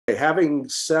having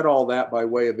said all that by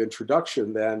way of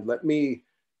introduction, then let me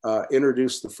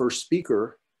introduce the first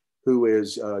speaker, who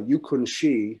is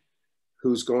YUKUN,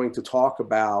 who's going to talk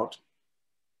about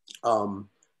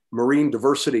marine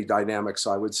diversity dynamics,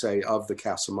 I would say, of the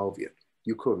Kasimovian.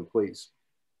 YUKUN, please.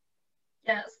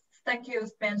 Yes, thank you,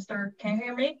 Spencer. Can you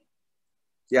hear me?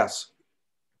 Yes.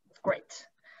 Great.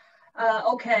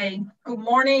 Okay, good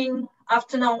morning,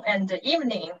 afternoon, and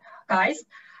evening, guys.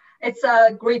 It's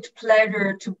a great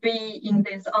pleasure to be in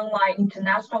this online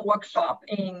international workshop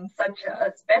in such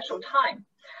a special time.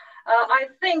 I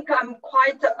think I'm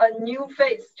quite a new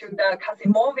face to the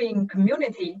Kasimovian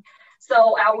community,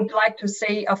 so I would like to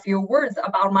say a few words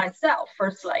about myself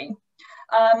firstly.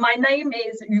 My name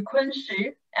is YUKUN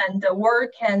and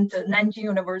work at Nanjing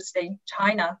University,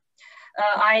 China.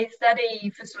 I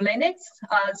study physiogenics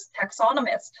as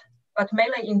taxonomist, but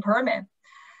mainly in Permian.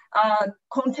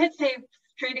 Quantitative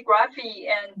stratigraphy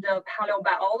and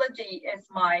paleobiology is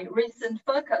my recent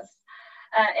focus.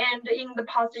 And in the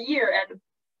past year and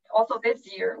also this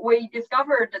year, we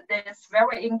discovered this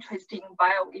very interesting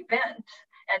bio event.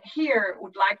 And here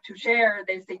would like to share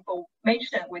this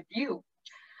information with you.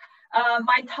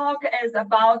 My talk is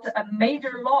about a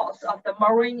major loss of the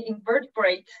marine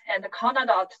invertebrate and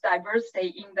Conodont diversity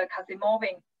in the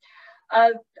Kasimovian.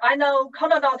 I know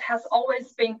Conodont has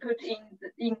always been put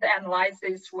in the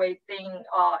analysis within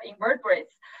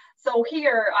invertebrates. So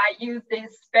here I use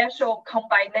this special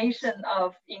combination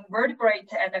of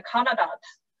invertebrate and Conodont.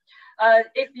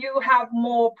 If you have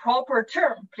more proper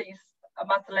term, please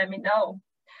must let me know.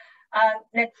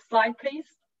 Next slide, please.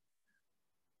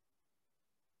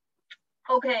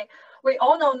 Okay, we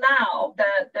all know now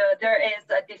that there is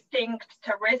a distinct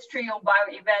terrestrial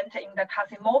bio-event in the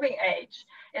Kasimovian age.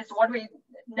 It's what we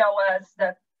know as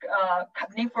the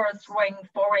Carboniferous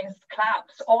rainforest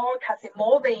collapse or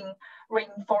Kasimovian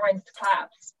rainforest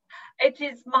collapse. It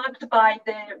is marked by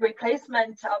the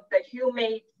replacement of the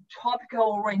humid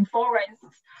tropical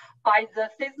rainforests by the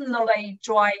seasonally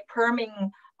dry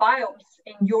Permian biomes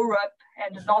in Europe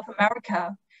and North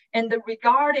America, and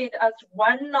regarded as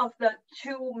one of the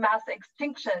two mass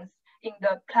extinctions in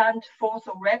the plant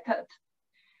fossil record.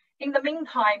 In the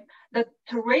meantime, the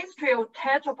terrestrial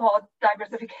tetrapod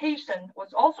diversification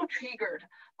was also triggered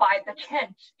by the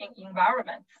change in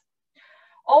environments.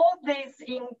 All these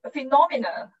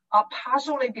phenomena are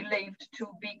partially believed to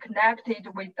be connected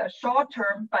with the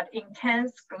short-term but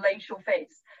intense glacial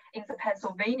phase in the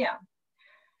Pennsylvania.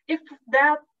 If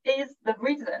that is the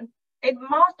reason, it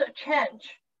must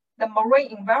change the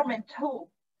marine environment too.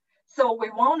 So we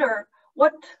wonder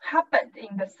what happened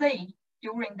in the sea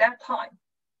during that time.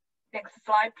 Next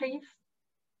slide, please.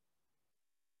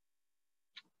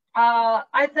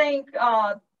 I think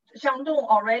Xiangdong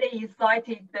already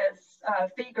cited this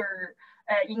figure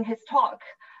in his talk.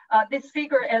 This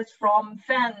figure is from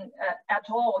Fan et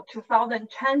al.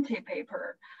 2020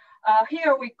 paper.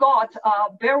 Here we got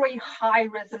a very high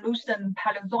resolution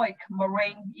Paleozoic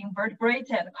marine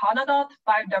invertebrate and Conodont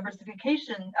biodiversity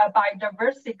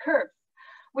curves,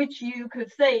 which you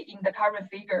could see in the current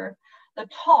figure. The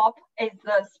top is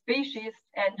the species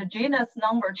and the genus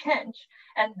number change,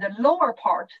 and the lower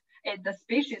part is the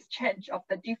species change of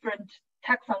the different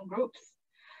taxon groups.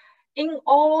 In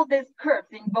all these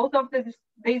curves, in both of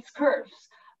these curves,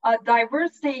 a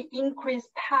diversity increase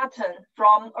pattern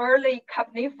from early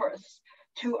Carboniferous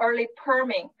to early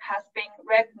Permian has been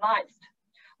recognized.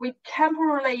 We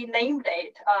temporarily named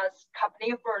it as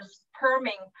Carboniferous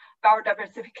Permian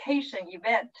biodiversification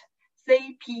event,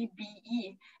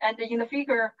 CPBE, and in the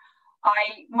figure,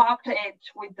 I marked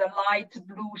it with the light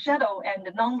blue shadow and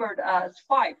numbered as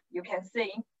 5, you can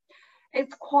see.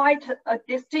 It's quite a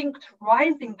distinct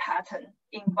rising pattern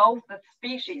in both the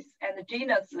species and the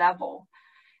genus level.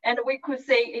 And we could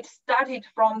say it started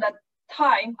from the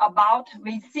time about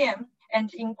Miocene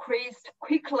and increased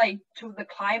quickly to the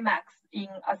climax in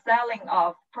a settling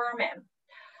of Permian.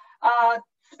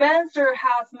 Spencer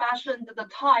has mentioned the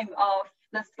time of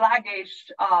the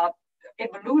sluggish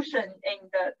evolution in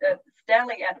the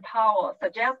Stanley and Powell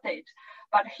suggested,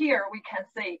 but here we can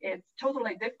see it's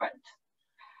totally different.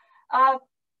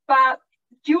 But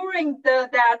during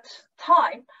that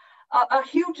time, a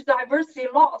huge diversity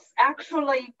loss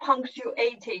actually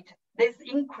punctuated this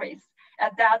increase,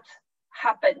 and that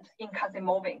happened in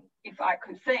Kasimovian, if I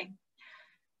could say.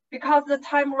 Because the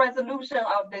time resolution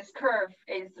of this curve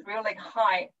is really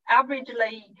high,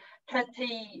 averagely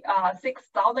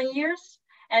 26,000 years,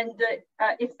 and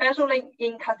especially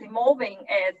in Kasimovian,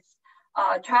 it's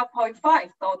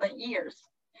 12,500 years.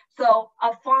 So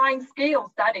a fine scale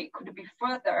study could be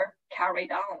further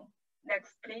carried on.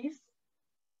 Next, please.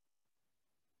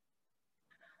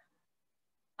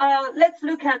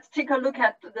 let's take a look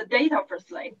at the data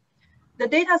firstly. The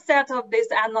data set of this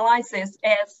analysis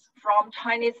is from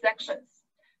Chinese sections,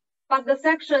 but the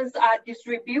sections are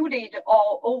distributed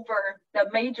all over the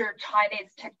major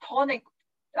Chinese tectonic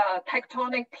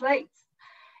plates,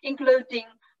 including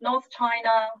North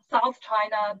China, South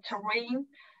China, terrain,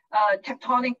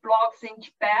 tectonic blocks in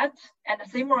Tibet and the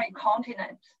Simri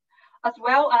continent, as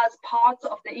well as parts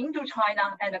of the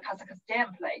Indochina and the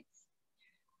Kazakhstan plates.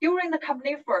 During the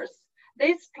Carboniferous,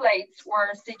 these plates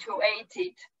were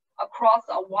situated across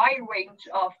a wide range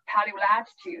of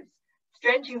paleolatitudes,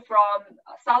 stretching from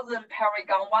southern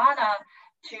Parigondwana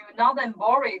to northern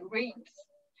Boreal reefs.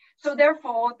 So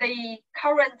therefore, the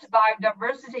current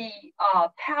biodiversity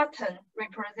pattern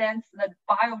represents the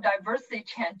biodiversity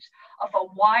change of a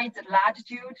wide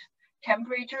latitude,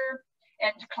 temperature,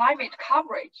 and climate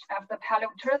coverage of the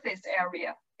Paleotrias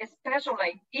area,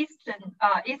 especially Eastern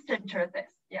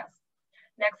Trias. Yes.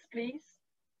 Next, please.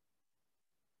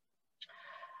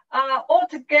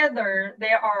 Altogether,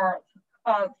 there are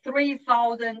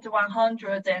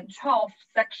 3,112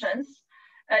 sections,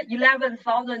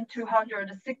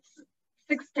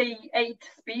 11,268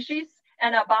 species,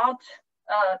 and about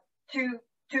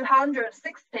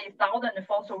 260,000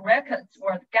 fossil records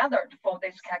were gathered for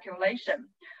this calculation.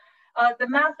 The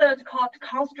method called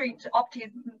constraint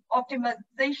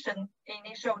optimization,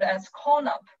 initialed as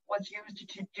CONOP, was used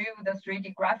to do the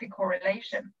 3D graphic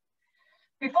correlation.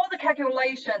 Before the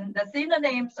calculation, the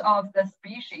synonyms of the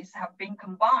species have been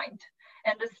combined,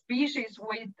 and the species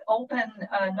with open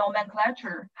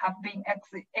nomenclature have been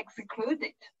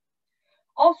excluded.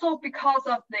 Also, because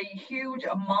of the huge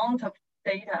amount of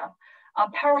data, a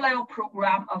parallel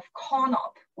program of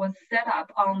CONOP was set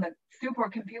up on the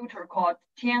supercomputer called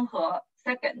Tianhe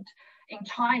II in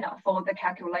China for the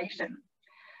calculation.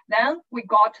 Then we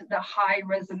got the high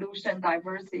resolution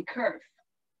diversity curve.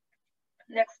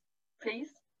 Next,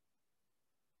 please.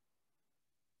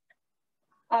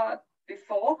 Can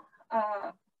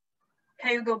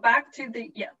you go back to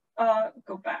the,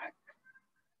 go back.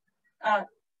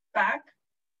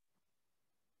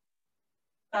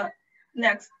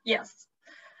 Next, yes.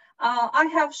 I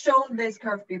have shown this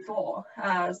curve before.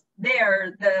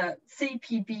 There, the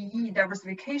CPBE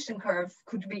diversification curve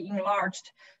could be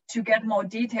enlarged to get more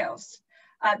details.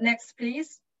 Next,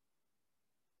 please.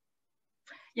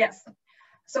 Yes.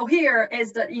 So here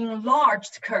is the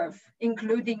enlarged curve,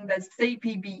 including the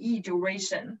CPBE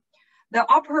duration. The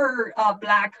upper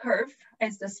black curve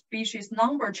is the species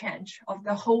number change of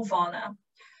the whole fauna.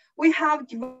 We have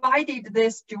divided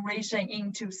this duration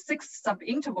into 6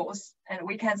 subintervals, and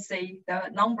we can see the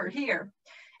number here.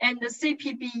 And the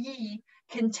CPBE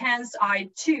contains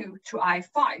I2 to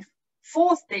I5,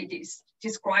 4 stages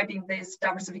describing this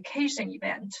diversification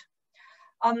event.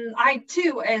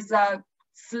 I2 is a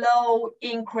slow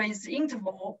increase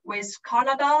interval with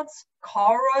conodonts,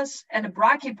 corals, and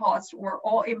brachiopods were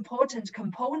all important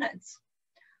components.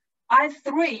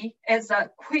 I3 is a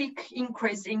quick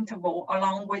increase interval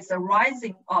along with the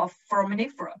rising of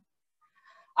foraminifera.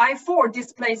 I4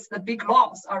 displays the big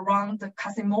loss around the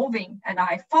Kasimovian, and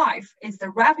I5 is the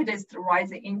rapidest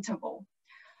rising interval.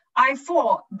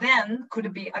 I4 then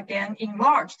could be again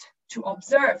enlarged to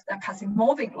observe the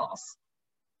Kasimovian loss.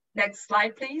 Next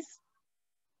slide, please.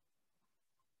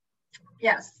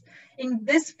 Yes, in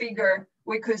this figure,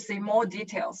 we could see more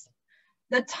details.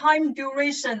 The time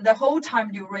duration, the whole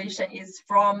time duration is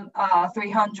from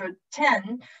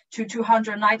 310 to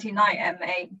 299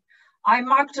 MA. I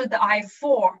marked the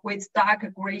I4 with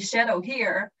dark gray shadow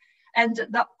here, and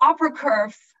the upper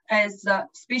curve is the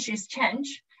species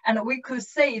change, and we could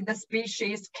say the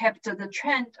species kept the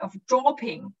trend of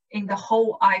dropping in the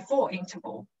whole I4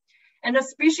 interval, and the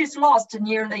species lost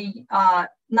nearly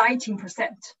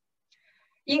 19%.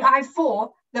 In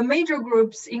I4, the major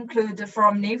groups include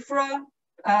foraminifera,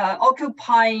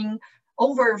 occupying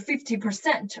over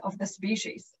 50% of the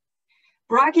species.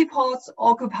 Brachiopods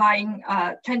occupying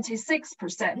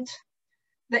 26%.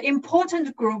 The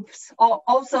important groups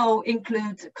also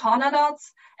include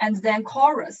conodonts and then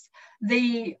corals,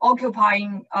 they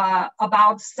occupying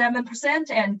about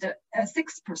 7% and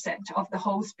 6% of the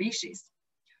whole species.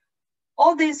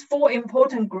 All these 4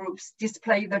 important groups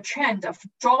display the trend of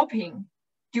dropping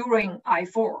during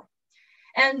I4.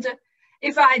 And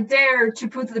if I dare to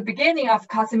put the beginning of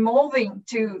Kasimovian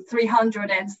to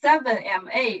 307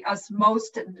 MA as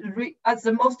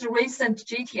the most recent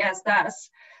GTS does,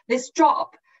 this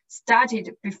drop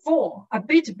started before, a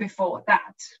bit before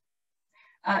that.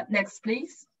 Next,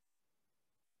 please.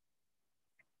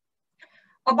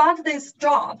 About this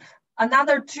drop,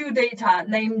 Another two data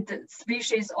named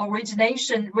species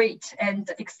origination rate and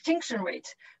extinction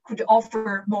rate could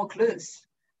offer more clues.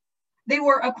 They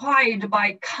were acquired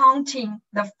by counting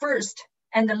the first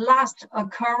and the last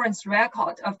occurrence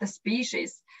record of the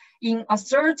species in a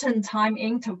certain time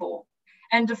interval.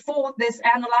 And for this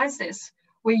analysis,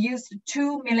 we used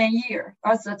 2 million years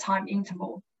as the time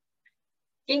interval.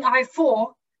 In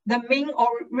I4, the mean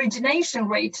origination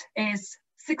rate is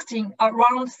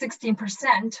around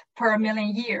 16% per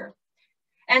million year,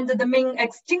 and the mean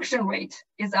extinction rate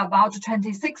is about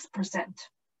 26%.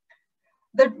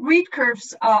 The read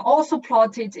curves are also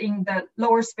plotted in the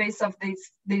lower space of the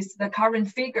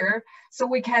current figure, so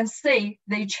we can see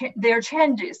their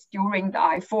changes during the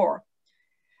I4.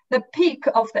 The peak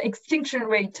of the extinction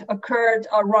rate occurred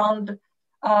around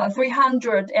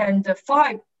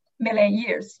 305 million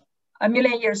years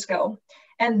ago,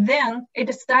 and then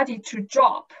it started to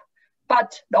drop,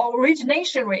 but the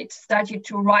origination rate started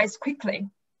to rise quickly.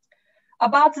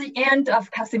 About the end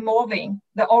of Kasimovian,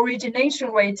 the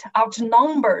origination rate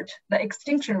outnumbered the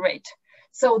extinction rate,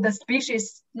 so the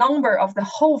species number of the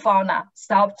whole fauna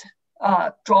stopped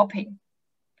dropping.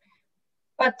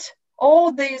 But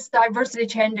all these diversity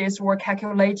changes were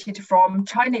calculated from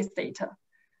Chinese data.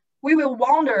 We will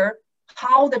wonder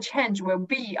how the change will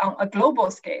be on a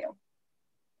global scale.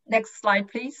 Next slide,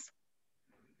 please.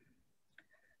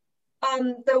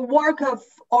 The work of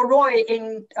Oroy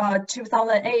in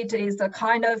 2008 is a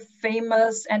kind of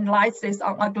famous analysis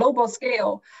on a global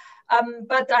scale,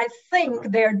 but I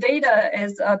think their data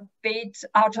is a bit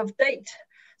out of date.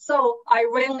 So I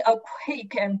ran a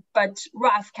quick but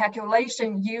rough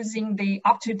calculation using the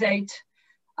up-to-date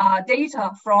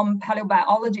data from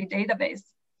Paleobiology database.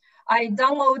 I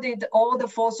downloaded all the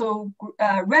fossil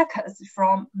records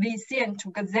from Vcn to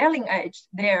Gazelle age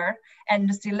there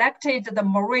and selected the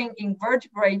marine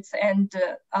invertebrates and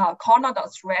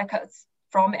Conodont records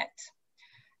from it.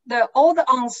 All the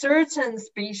uncertain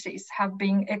species have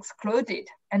been excluded.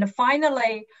 And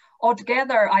finally,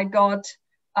 altogether, I got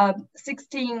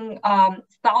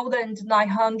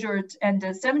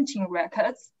 16,917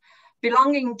 records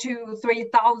belonging to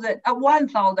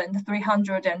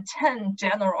 1,310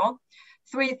 general,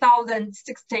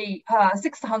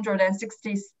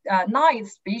 3,669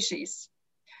 species.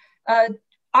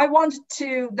 I want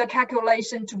the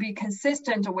calculation to be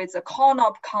consistent with the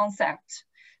CONOP concept.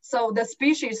 So the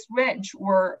species range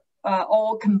were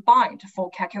all combined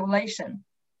for calculation.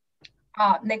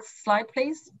 Next slide,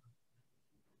 please.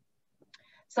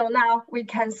 So now we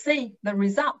can see the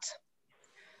result.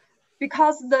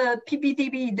 Because the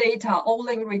PBDB data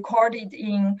only recorded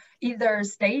in either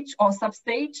stage or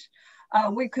substage,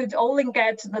 we could only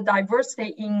get the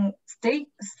diversity in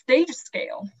stage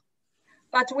scale.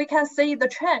 But we can see the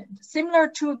trend. Similar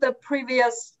to the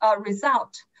previous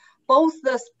result, both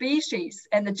the species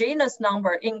and the genus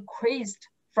number increased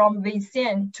from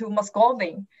Vcn to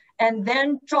Muscovian and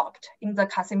then dropped in the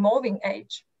Kasimovian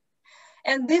age.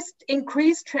 And this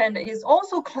increased trend is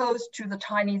also close to the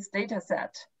Chinese data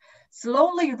set,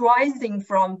 slowly rising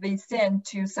from Vcn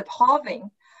to Subcovian,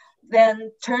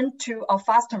 then turned to a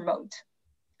faster mode.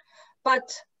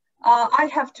 But I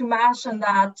have to mention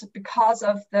that because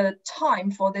of the time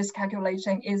for this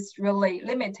calculation is really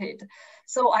limited,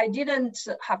 so I didn't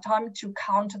have time to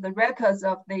count the records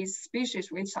of these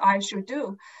species, which I should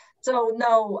do. So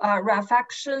no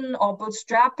rarefaction or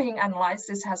bootstrapping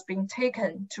analysis has been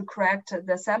taken to correct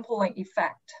the sampling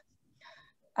effect.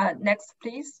 Next,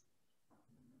 please.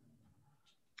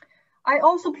 I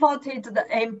also plotted the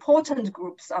important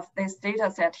groups of this data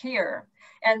set here,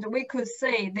 and we could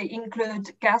say they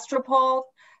include gastropods,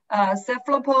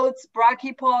 cephalopods,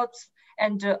 brachiopods,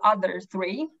 and the other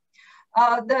three.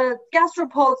 The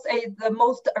gastropods is the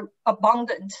most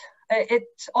abundant. They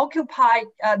occupy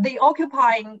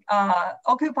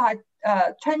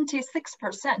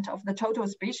 26% of the total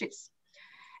species,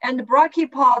 and the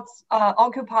brachiopods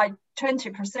occupy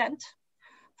 20%.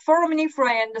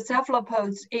 Foraminifera and the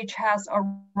cephalopods each has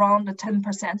around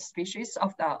 10% species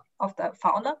of the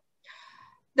fauna.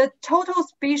 The total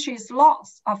species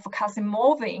loss of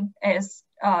Kasimovian is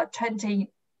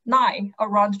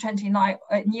around 29,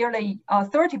 nearly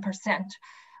 30%,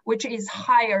 which is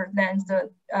higher than the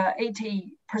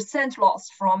 80% loss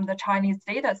from the Chinese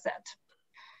data set.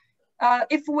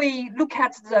 If we look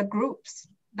at the groups,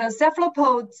 the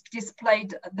cephalopods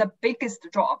displayed the biggest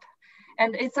drop,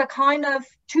 and it's a kind of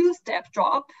two-step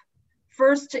drop,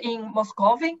 first in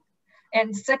Muscovian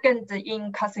and second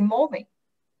in Kasimovian.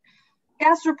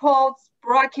 Gastropods,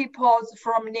 brachiopods,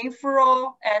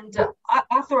 foraminifera, and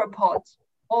arthropods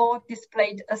all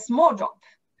displayed a small drop,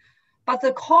 but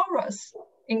the chorus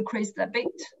increased a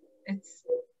bit. It's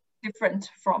different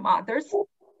from others.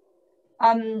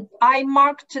 I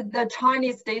marked the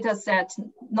Chinese data set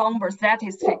number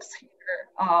statistics here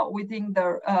with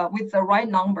the right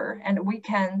number, and we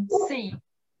can see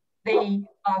the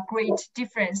great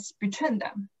difference between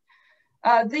them.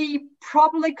 They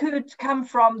probably could come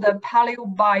from the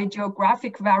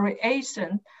paleobiogeographic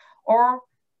variation or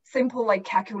simple like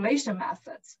calculation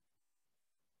methods.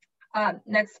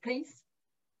 Next, please.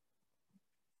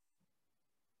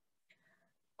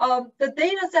 The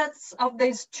data sets of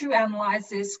these two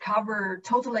analyses cover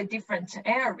totally different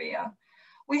area.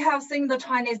 We have seen the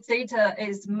Chinese data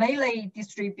is mainly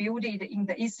distributed in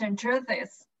the eastern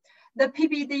terraces. The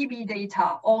PBDB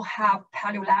data all have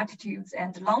paleolatitudes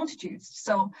and longitudes,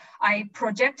 so I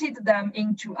projected them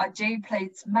into a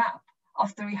J-plate map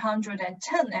of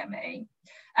 310 MA,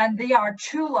 and they are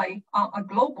truly on a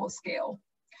global scale.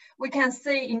 We can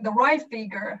see in the right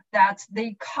figure that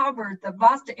they cover the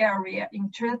vast area in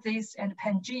Terthys and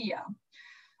Pangaea.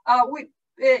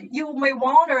 You may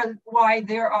wonder why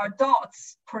there are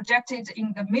dots projected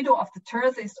in the middle of the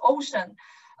Terthys Ocean.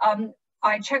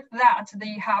 I checked that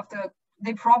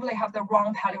they probably have the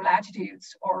wrong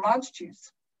paleolatitudes or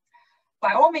longitudes.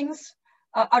 By all means,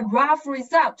 a rough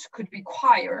result could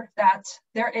require that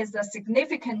there is a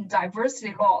significant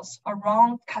diversity loss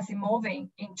around Kasimovian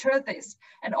in Terthys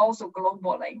and also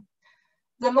globally.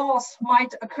 The loss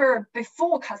might occur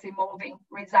before Kasimovian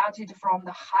resulted from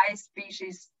the high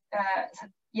species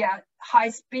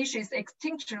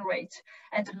extinction rate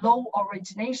and low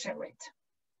origination rate.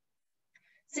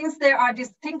 Since there are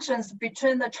distinctions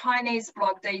between the Chinese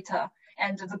block data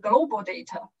and the global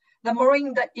data, the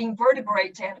marine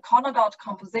invertebrate and Conodont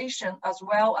composition, as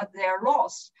well as their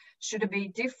loss, should be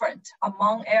different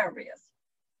among areas.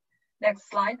 Next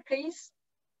slide, please.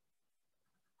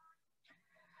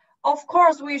 Of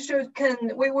course, we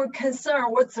were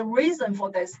concerned what's the reason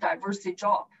for this diversity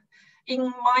drop.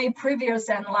 In my previous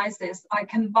analysis, I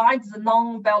combined the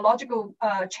non-biological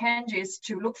changes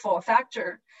to look for a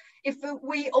factor. If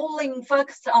we only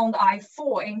focused on the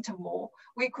I4 interval,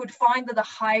 we could find the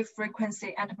high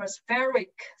frequency atmospheric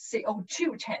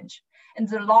CO2 change in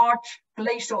the large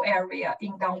glacial area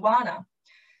in Gondwana.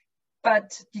 But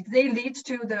did they lead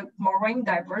to the marine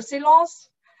diversity loss?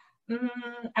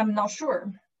 I'm not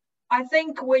sure. I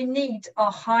think we need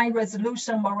a high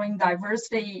resolution marine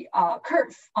diversity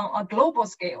curve on a global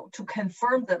scale to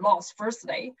confirm the loss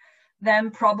firstly, then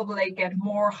probably get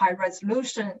more high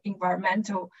resolution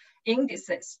environmental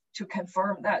indices to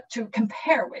confirm that, to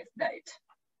compare with that.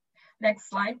 Next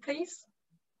slide, please.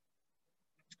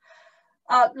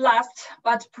 Last,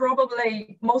 but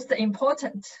probably most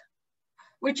important,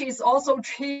 which is also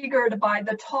triggered by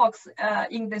the talks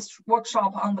in this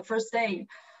workshop on the first day,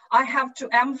 I have to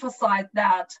emphasize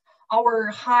that our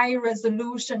high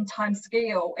resolution time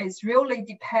scale is really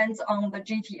depends on the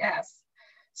GTS.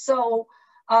 So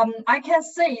I can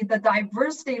say the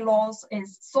diversity loss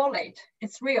is solid,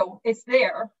 it's real, it's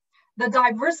there. The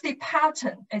diversity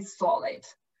pattern is solid,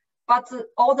 but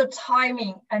all the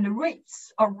timing and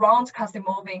rates around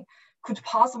Kasimovian could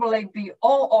possibly be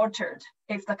all altered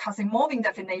if the Kasimovian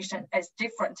definition is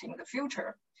different in the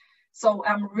future. So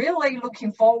I'm really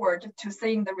looking forward to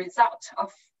seeing the result of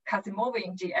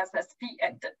Kasimovian GSSP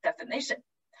and definition.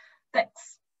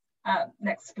 Thanks.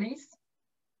 Next, please.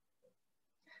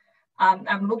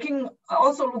 I'm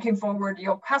also looking forward to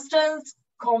your questions,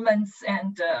 comments,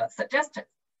 and suggestions.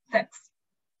 Thanks.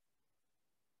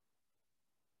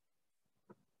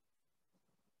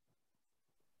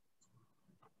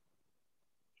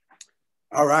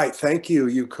 All right, thank you,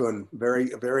 YUKUN.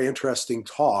 Very interesting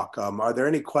talk. Are there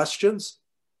any questions?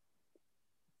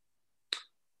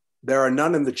 There are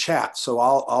none in the chat, so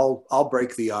I'll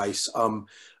break the ice.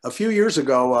 A few years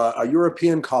ago, a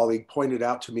European colleague pointed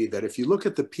out to me that if you look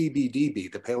at the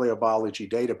PBDB, the Paleobiology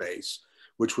database,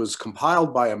 which was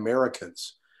compiled by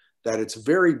Americans, that it's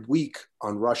very weak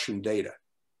on Russian data,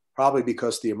 probably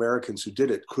because the Americans who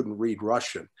did it couldn't read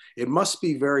Russian. It must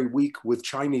be very weak with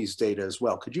Chinese data as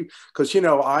well. Could you? Because you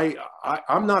know,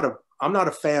 I'm not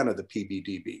a fan of the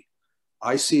PBDB.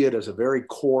 I see it as a very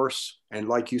coarse and,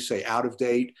 like you say, out of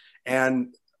date.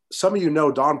 And some of you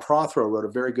know Don Prothero wrote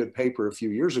a very good paper a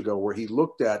few years ago where he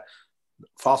looked at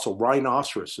fossil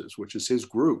rhinoceroses, which is his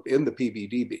group, in the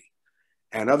PBDB.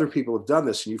 And other people have done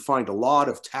this, and you find a lot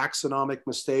of taxonomic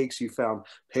mistakes. You found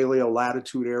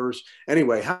paleolatitude errors.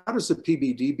 Anyway, how does the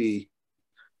PBDB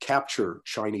capture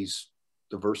Chinese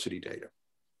diversity data?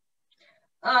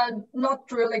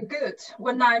 Not really good.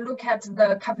 When I look at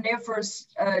the Carboniferous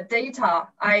data,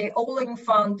 I only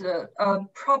found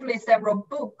probably several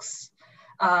books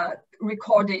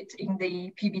recorded in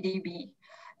the PBDB.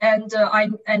 And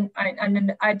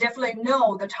I definitely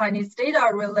know the Chinese data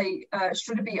really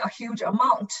should be a huge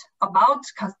amount about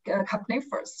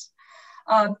Carboniferous.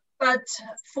 But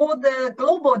for the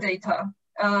global data,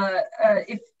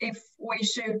 if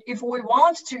we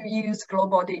want to use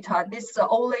global data, this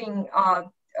Olin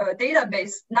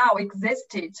database now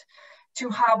existed to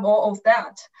have all of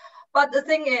that. But the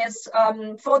thing is,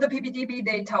 for the PBDB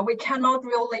data, we cannot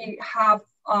really have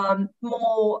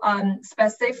more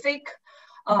specific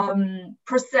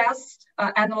process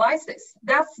analysis.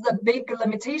 That's the big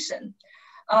limitation.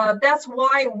 That's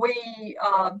why we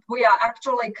are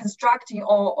actually constructing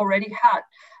or already had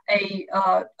a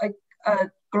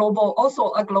global,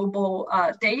 also a global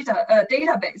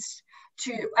database.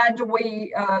 And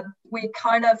we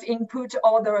kind of input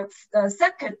all the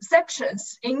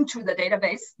sections into the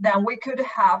database. Then we could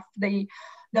have the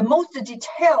most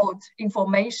detailed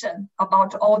information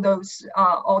about all those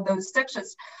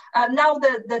sections. Now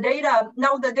the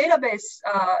database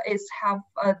have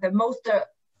the most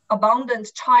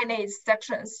abundant Chinese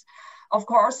sections, of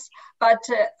course, but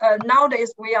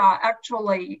nowadays we are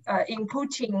actually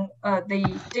inputting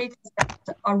the data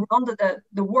set around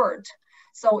the world.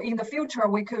 So in the future,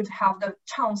 we could have the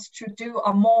chance to do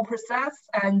a more precise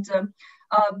and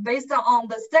based on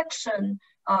the section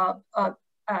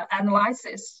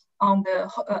analysis on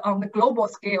the global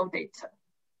scale data.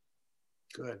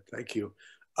 Good, thank you.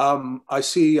 I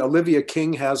see Olivia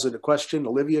King has a question.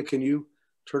 Olivia, can you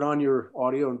turn on your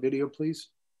audio and video, please?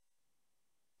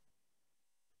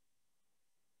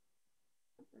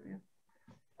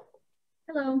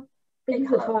 Hello, thank you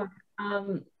for the talk.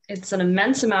 It's an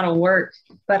immense amount of work,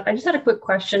 but I just had a quick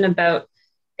question about,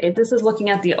 if this is looking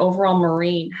at the overall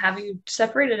marine, have you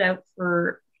separated out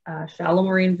for shallow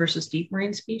marine versus deep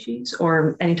marine species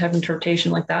or any type of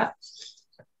interpretation like that?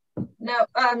 No,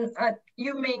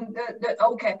 you mean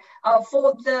okay.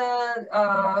 For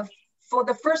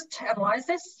the first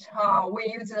analysis,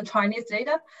 we use the Chinese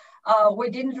data. We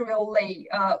didn't really,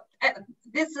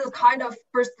 this is kind of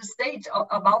first stage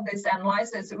about this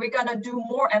analysis. We're gonna do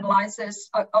more analysis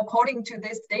according to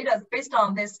this data, based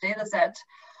on this data set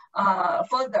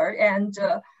further. And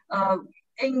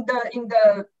in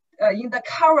the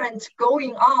current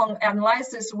going on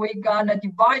analysis, we're gonna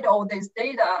divide all this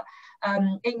data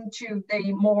into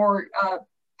the more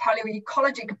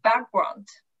paleoecologic background.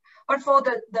 But for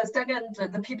the second,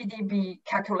 the PBDB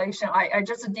calculation, I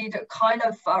just did a kind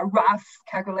of rough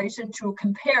calculation to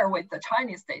compare with the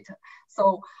Chinese data.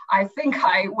 So I think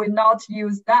I will not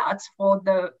use that for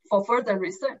further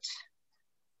research.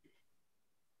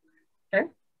 Okay,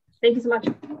 thank you so much.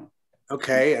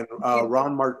 Okay, and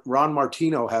Ron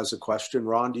Martino has a question.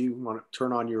 Ron, do you want to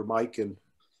turn on your mic and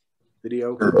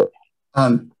video? Sure.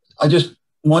 I just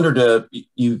wondered,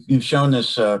 you've shown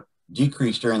this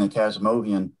decrease during the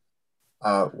Kasimovian.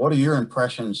 What are your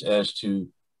impressions as to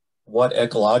what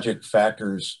ecologic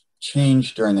factors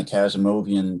changed during the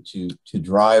Kasimovian to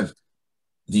drive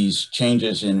these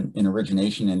changes in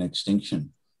origination and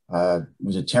extinction?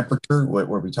 Was it temperature?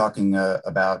 Were we talking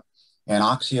about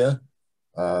anoxia?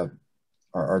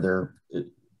 Are there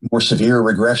more severe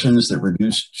regressions that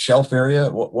reduce shelf area?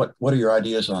 What are your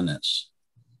ideas on this?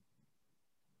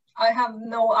 I have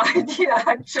no idea,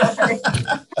 actually.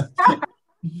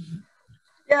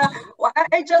 Yeah, well,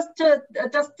 I just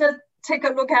take a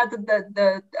look at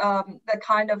the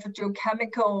kind of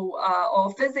geochemical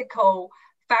or physical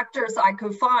factors I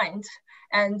could find,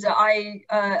 and I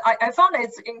found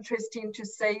it's interesting to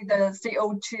say the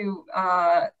CO2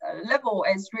 level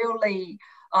is really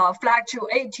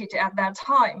fluctuated at that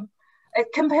time.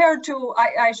 Compared to,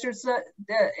 I should say,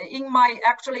 in my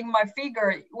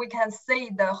figure, we can see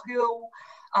the whole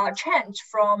change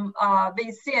from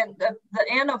the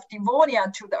end of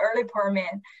Devonian to the early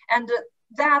Permian, and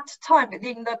that time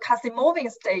in the Kasimovian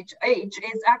age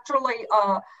is actually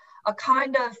a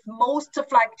kind of most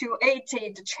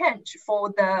fluctuated change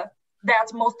for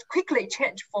that most quickly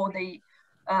change for the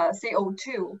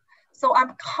CO2. So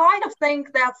I'm kind of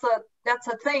think that's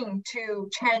a thing to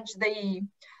change the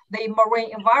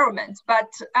marine environment,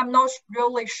 but I'm not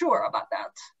really sure about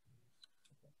that.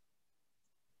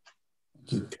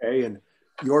 Okay, and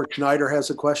Jörg Schneider has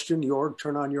a question. Jörg,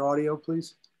 turn on your audio,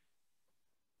 please.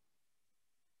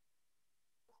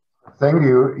 Thank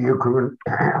you. You could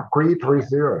great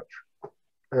research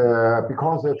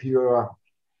because of your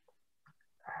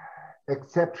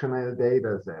exceptional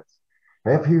data sets.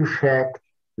 Have you checked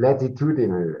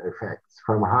latitudinal effects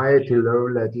from high to low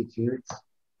latitudes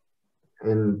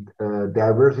and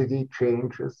diversity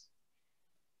changes?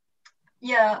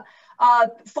 Yeah,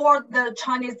 for the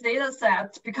Chinese data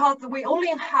set, because we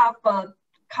only have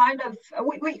kind of,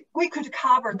 we could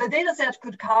cover, the data set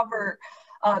could cover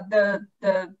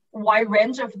the wide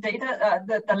range of data,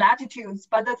 the latitudes.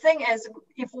 But the thing is,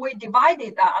 if we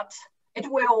divided that, it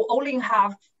will only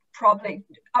have probably,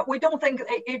 we don't think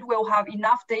it will have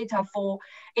enough data for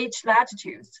each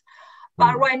latitudes.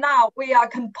 But right now, we are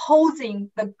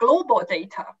composing the global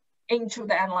data into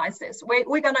the analysis.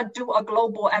 We're gonna do a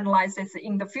global analysis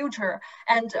in the future.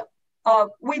 And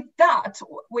with that,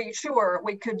 we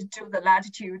could do the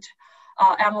latitude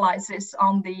analysis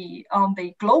on the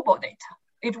global data.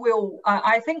 It will,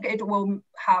 I think it will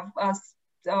have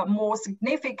a more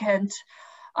significant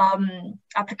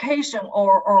application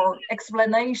or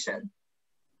explanation.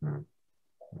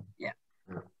 Yeah.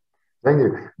 Thank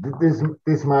you.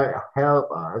 This might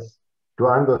help us to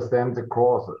understand the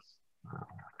causes.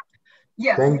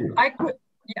 Yes, thank you. I could.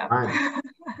 Yeah.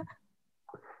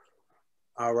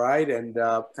 All right, and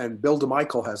Bill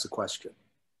DeMichael has a question.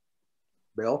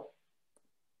 Bill.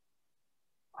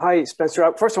 Hi,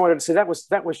 Spencer. First, I wanted to say that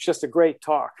was just a great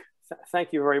talk.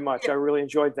 Thank you very much. I really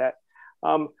enjoyed that.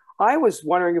 I was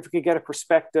wondering if we could get a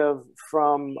perspective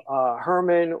from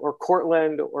Herman or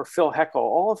Cortland or Phil Heckel,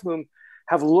 all of whom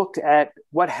have looked at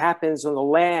what happens on the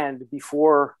land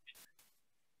before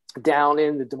down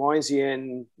in the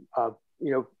Demoisian,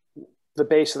 the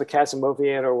base of the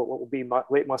Kasimovian, or what will be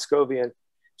late Muscovian,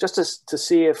 just to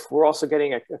see if we're also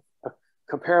getting a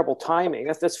comparable timing.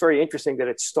 That's very interesting that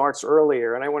it starts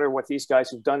earlier. And I wonder what these guys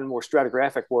who've done more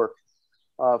stratigraphic work,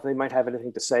 if they might have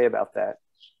anything to say about that.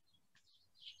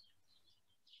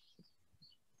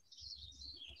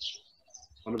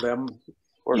 One of them?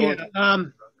 Yeah,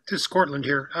 this is Cortland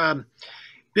here.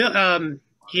 Bill,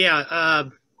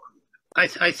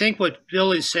 I think what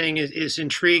Bill is saying is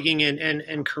intriguing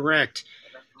and correct.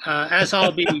 As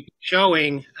I'll be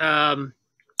showing,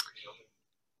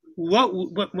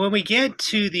 when we get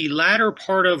to the latter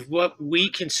part of what we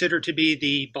consider to be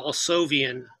the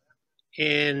Balsovian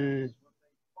in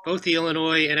both the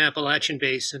Illinois and Appalachian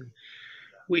Basin,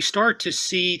 we start to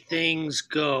see things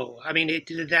go. I mean,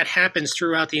 that happens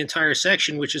throughout the entire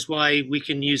section, which is why we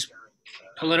can use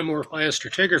paleomorph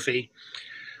biostratigraphy.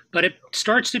 But it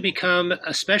starts to become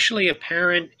especially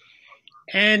apparent,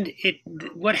 and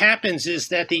what happens is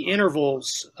that the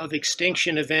intervals of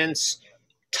extinction events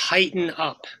tighten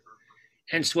up.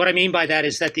 And so what I mean by that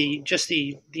is that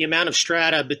the amount of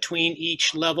strata between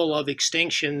each level of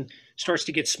extinction starts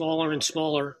to get smaller and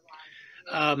smaller.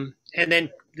 And then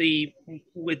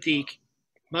with the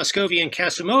Muscovian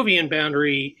Kasimovian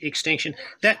boundary extinction,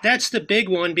 that's the big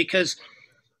one, because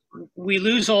we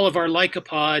lose all of our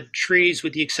lycopod trees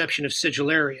with the exception of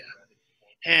Sigillaria.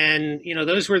 And,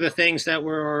 those were the things that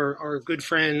were our good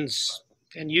friends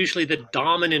and usually the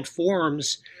dominant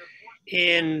forms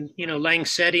in,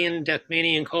 Langsetian,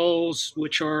 Deckmanian coals,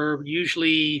 which are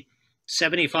usually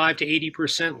 75 to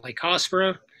 80%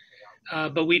 Lycospora.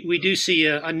 But we do see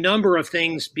a number of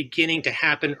things beginning to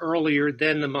happen earlier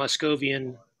than the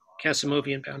Muscovian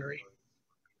Kasimovian boundary.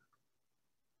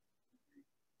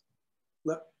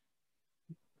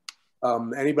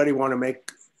 Anybody want to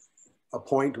make a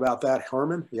point about that?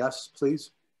 Herman, yes,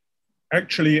 please.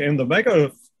 Actually, in the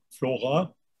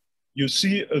megaflora, you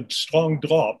see a strong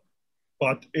drop,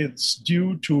 but it's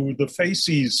due to the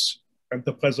facies and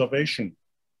the preservation.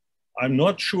 I'm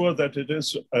not sure that it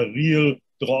is a real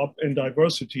drop in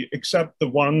diversity, except the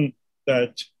one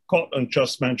that Cortland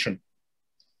just mentioned.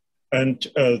 And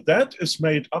that is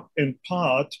made up in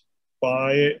part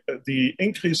by the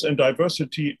increase in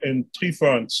diversity in tree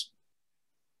ferns,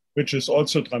 which is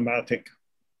also dramatic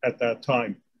at that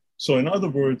time. So in other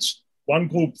words, one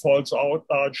group falls out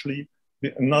largely,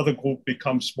 another group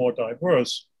becomes more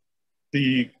diverse.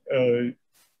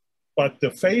 But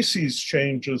the facies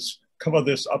changes cover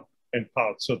this up in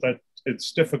part, so that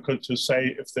it's difficult to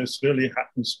say if this really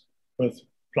happens with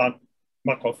plant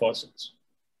macrofossils.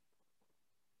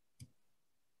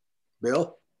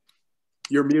 Bill?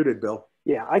 You're muted, Bill.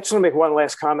 Yeah, I just want to make one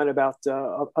last comment about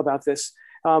this.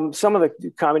 Some of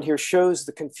the comment here shows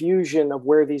the confusion of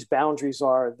where these boundaries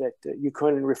are that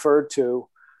YUKUN referred to,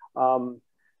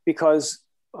 because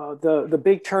the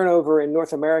big turnover in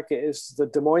North America is the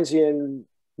Demoisian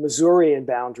Missourian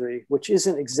boundary, which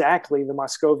isn't exactly the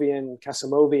Muscovian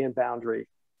Kasimovian boundary.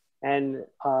 And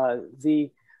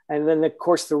then of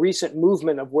course the recent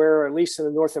movement of where, at least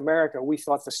in North America, we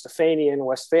thought the Stephanian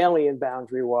Westphalian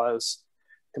boundary was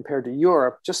compared to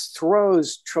Europe, just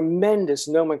throws tremendous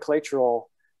nomenclatural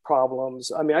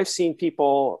problems. I mean, I've seen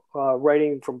people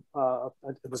writing from,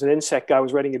 it was an insect guy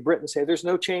was writing in Britain, say there's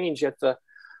no change at the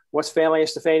Westphalian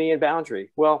Stephanian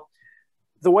boundary. Well,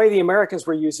 the way the Americans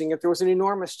were using it, there was an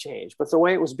enormous change. But the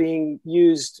way it was being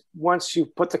used, once you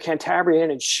put the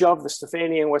Cantabrian and shove the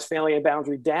Stephanian Westphalian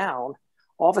boundary down,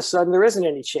 all of a sudden there isn't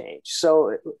any change.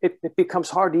 So it becomes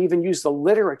hard to even use the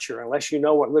literature unless you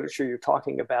know what literature you're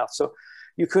talking about. So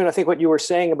YUKUN, I think what you were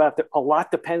saying about a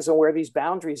lot depends on where these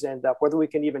boundaries end up, whether we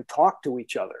can even talk to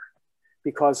each other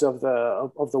because of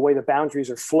the way the boundaries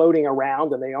are floating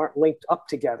around and they aren't linked up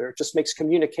together. It just makes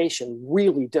communication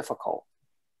really difficult.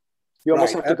 You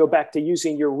almost have to go back to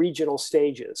using your regional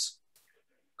stages.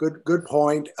 Good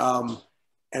point.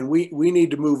 And we need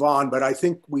to move on, but I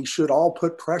think we should all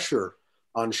put pressure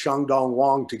on Shandong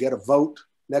Wang to get a vote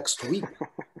next week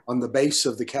on the base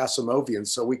of the Kasimovian,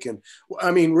 so we can,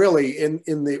 I mean, really in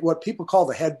the, what people call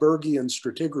the Hedbergian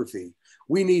stratigraphy,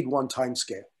 we need one time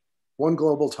scale, one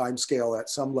global time scale at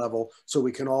some level so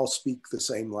we can all speak the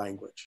same language.